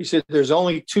 He said, there's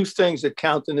only two things that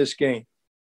count in this game: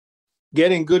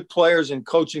 getting good players and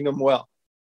coaching them well.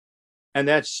 And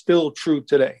that's still true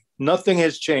today. Nothing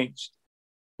has changed.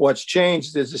 What's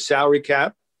changed is the salary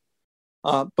cap,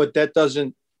 but that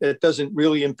doesn't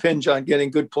really impinge on getting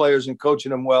good players and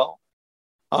coaching them well.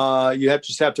 You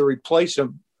just have to replace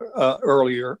them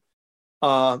earlier.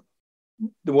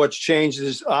 What's changed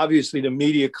is obviously the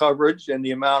media coverage and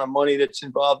the amount of money that's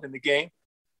involved in the game.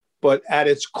 But at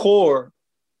its core,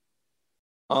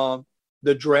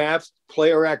 the draft,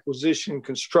 player acquisition,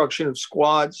 construction of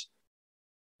squads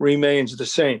remains the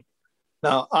same.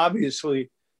 Now,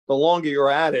 obviously, the longer you're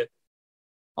at it,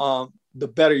 the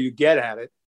better you get at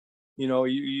it. You know,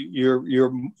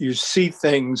 you see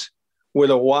things with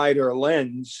a wider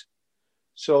lens,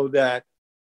 so that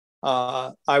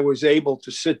I was able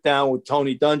to sit down with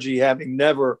Tony Dungy, having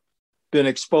never been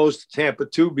exposed to Tampa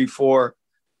 2 before,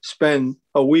 spend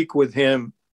a week with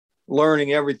him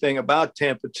learning everything about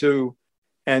Tampa 2,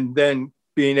 and then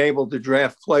being able to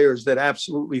draft players that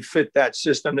absolutely fit that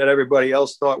system that everybody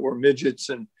else thought were midgets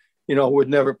and, you know, would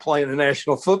never play in the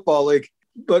National Football League.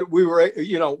 But we were,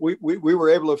 you know, we were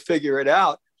able to figure it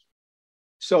out,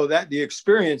 so that the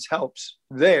experience helps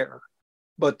there.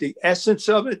 But the essence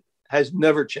of it has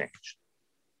never changed.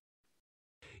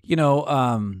 You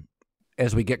know,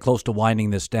 as we get close to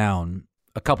winding this down,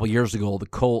 a couple years ago, the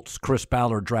Colts, Chris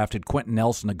Ballard drafted Quentin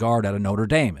Nelson, a guard out of Notre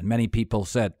Dame. And many people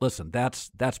said, listen, that's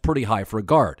pretty high for a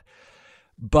guard.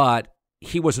 But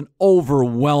he was an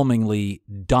overwhelmingly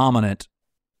dominant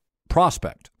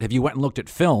prospect. If you went and looked at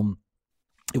film,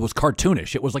 it was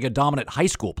cartoonish. It was like a dominant high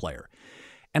school player.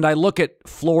 And I look at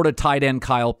Florida tight end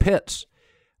Kyle Pitts.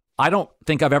 I don't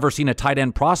think I've ever seen a tight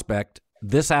end prospect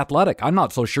this athletic. I'm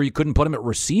not so sure you couldn't put him at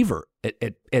receiver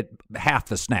at half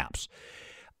the snaps.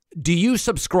 Do you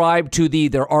subscribe to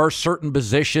there are certain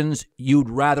positions you'd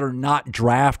rather not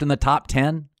draft in the top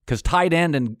 10? Because tight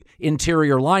end and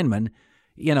interior lineman,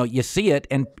 you know, you see it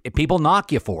and people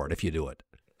knock you for it if you do it.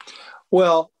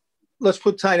 Well, let's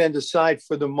put tight end aside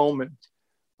for the moment.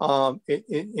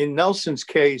 In Nelson's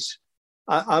case,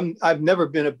 I've never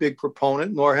been a big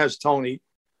proponent, nor has Tony,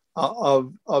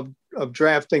 of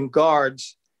drafting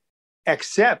guards,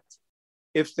 except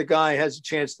if the guy has a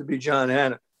chance to be John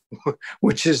Hanna,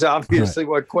 which is obviously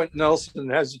what Quentin Nelson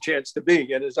has a chance to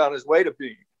be and is on his way to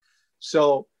being.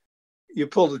 So you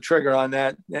pull the trigger on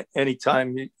that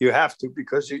anytime you have to,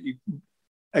 because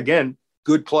again,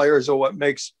 good players are what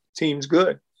makes teams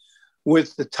good.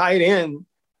 With the tight end,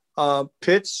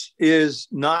 Pitts is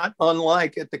not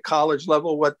unlike at the college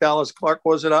level what Dallas Clark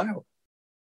was at Iowa.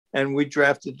 And we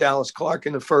drafted Dallas Clark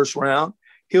in the first round.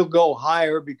 He'll go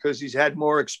higher because he's had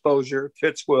more exposure.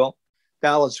 Pitts will.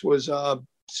 Dallas was,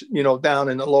 down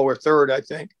in the lower third, I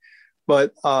think.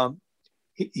 But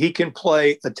he can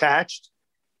play attached.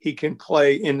 He can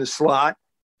play in the slot.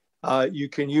 You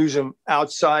can use him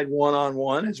outside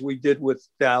one-on-one, as we did with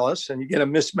Dallas, and you get a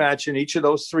mismatch in each of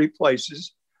those three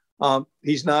places.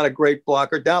 He's not a great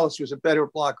blocker. Dallas was a better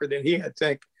blocker than he, I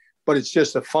think, but it's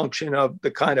just a function of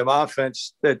the kind of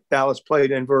offense that Dallas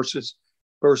played in versus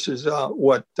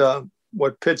what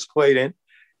Pitts played in.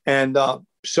 And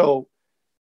so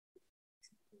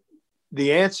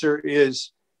the answer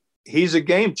is he's a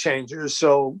game changer.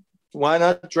 So why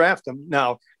not draft him?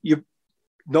 Now, you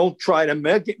don't try to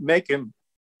make him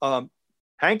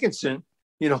Hankinson.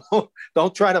 You know,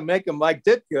 don't try to make him Mike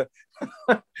Ditka,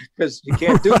 because you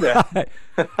can't do that.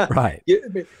 Right.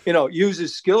 Use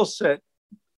his skill set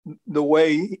the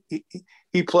way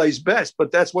he plays best.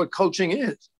 But that's what coaching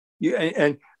is.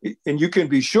 And you can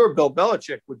be sure Bill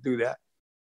Belichick would do that.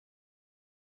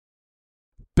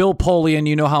 Bill Polian,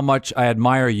 you know how much I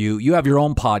admire you. You have your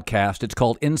own podcast. It's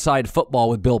called Inside Football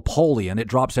with Bill Polian. It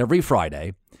drops every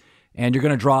Friday. And you're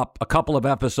going to drop a couple of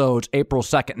episodes, April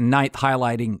 2nd and 9th,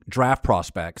 highlighting draft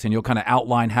prospects. And you'll kind of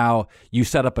outline how you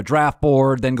set up a draft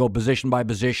board, then go position by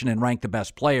position and rank the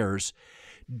best players.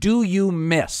 Do you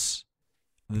miss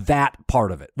that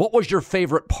part of it? What was your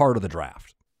favorite part of the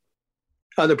draft?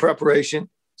 The preparation,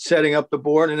 setting up the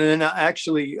board, and then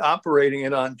actually operating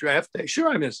it on draft day. Sure,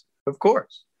 I miss, of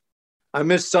course. I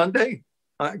miss Sunday,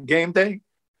 game day.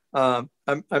 I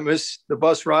miss the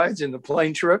bus rides and the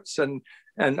plane trips, and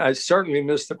I certainly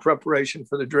miss the preparation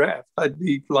for the draft. I'd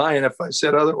be lying if I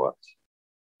said otherwise.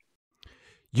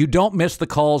 You don't miss the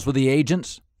calls with the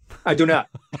agents? I do not.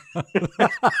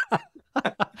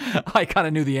 I kind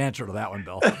of knew the answer to that one,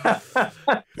 Bill.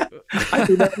 I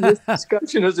do not miss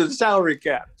discussion as a salary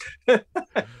cap.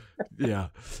 Yeah.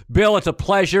 Bill, it's a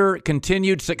pleasure.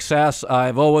 Continued success.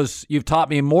 You've taught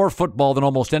me more football than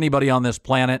almost anybody on this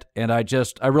planet, and I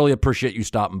really appreciate you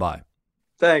stopping by.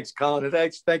 Thanks, Colin.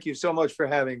 And thank you so much for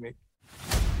having me.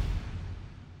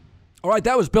 All right,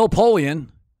 that was Bill Polian.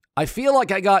 I feel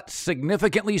like I got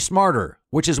significantly smarter,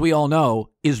 which, as we all know,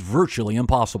 is virtually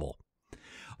impossible.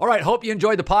 All right, hope you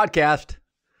enjoyed the podcast.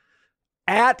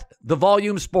 At The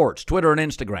Volume Sports, Twitter and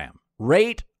Instagram.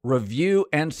 Rate, review,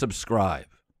 and subscribe.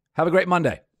 Have a great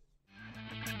Monday.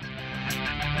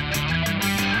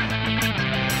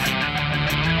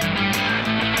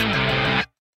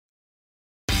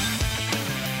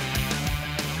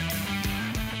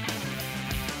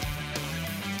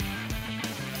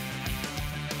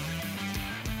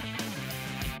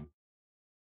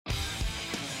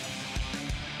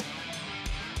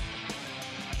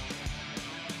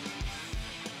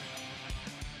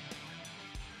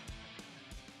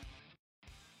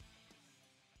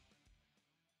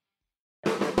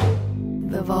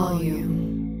 The Volume.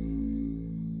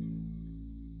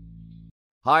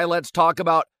 Hi, let's talk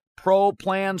about Pro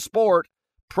Plan Sport.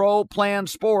 Pro Plan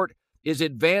Sport is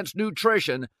advanced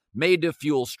nutrition made to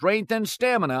fuel strength and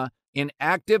stamina in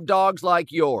active dogs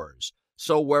like yours.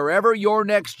 So wherever your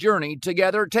next journey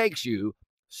together takes you,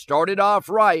 start it off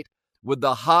right with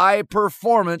the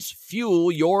high-performance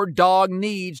fuel your dog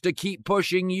needs to keep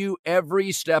pushing you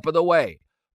every step of the way.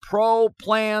 Pro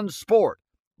Plan Sport.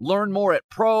 Learn more at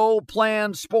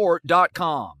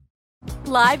ProPlansport.com.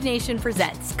 Live Nation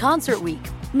presents Concert Week.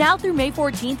 Now through May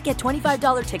 14th, get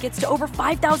 $25 tickets to over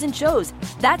 5,000 shows.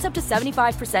 That's up to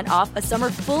 75% off a summer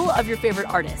full of your favorite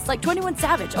artists like 21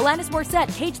 Savage, Alanis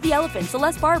Morissette, Cage the Elephant,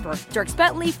 Celeste Barber, Dierks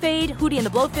Bentley, Fade, Hootie and the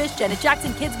Blowfish, Janet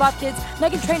Jackson, Kids Bop Kids,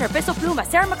 Meghan Trainor, Bissell Pluma,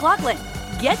 Sarah McLachlan.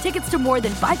 Get tickets to more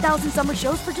than 5,000 summer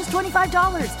shows for just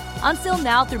 $25. Until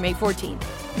now through May 14th.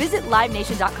 Visit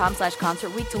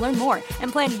LiveNation.com/Concert Week to learn more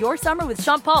and plan your summer with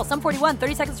Sean Paul, Sum 41,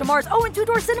 30 Seconds to Mars, and Two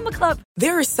Door Cinema Club.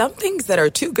 There are some things that are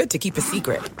too good to keep a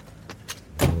secret.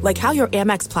 Like how your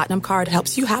Amex Platinum card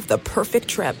helps you have the perfect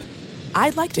trip.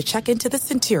 I'd like to check into the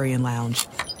Centurion Lounge.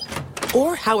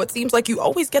 Or how it seems like you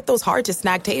always get those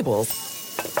hard-to-snag tables.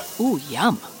 Ooh,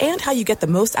 yum. And how you get the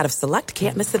most out of select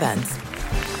can't-miss events.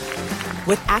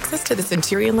 With access to the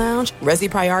Centurion Lounge, Resi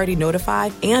Priority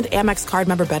Notified, and Amex card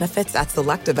member benefits at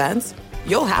select events,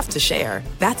 you'll have to share.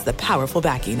 That's the powerful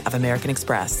backing of American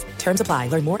Express. Terms apply.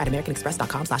 Learn more at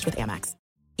americanexpress.com/withAmex.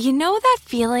 You know that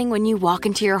feeling when you walk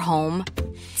into your home,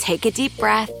 take a deep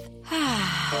breath,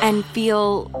 and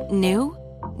feel new?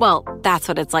 Well, that's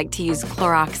what it's like to use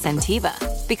Clorox Scentiva.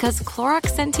 Because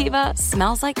Clorox Scentiva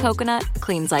smells like coconut,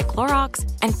 cleans like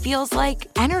Clorox, and feels like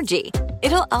energy.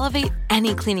 It'll elevate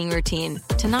any cleaning routine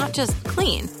to not just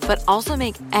clean, but also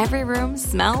make every room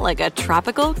smell like a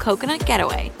tropical coconut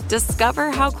getaway.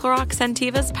 Discover how Clorox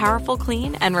Scentiva's powerful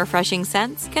clean and refreshing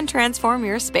scents can transform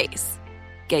your space.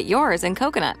 Get yours in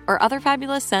coconut or other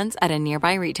fabulous scents at a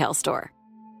nearby retail store.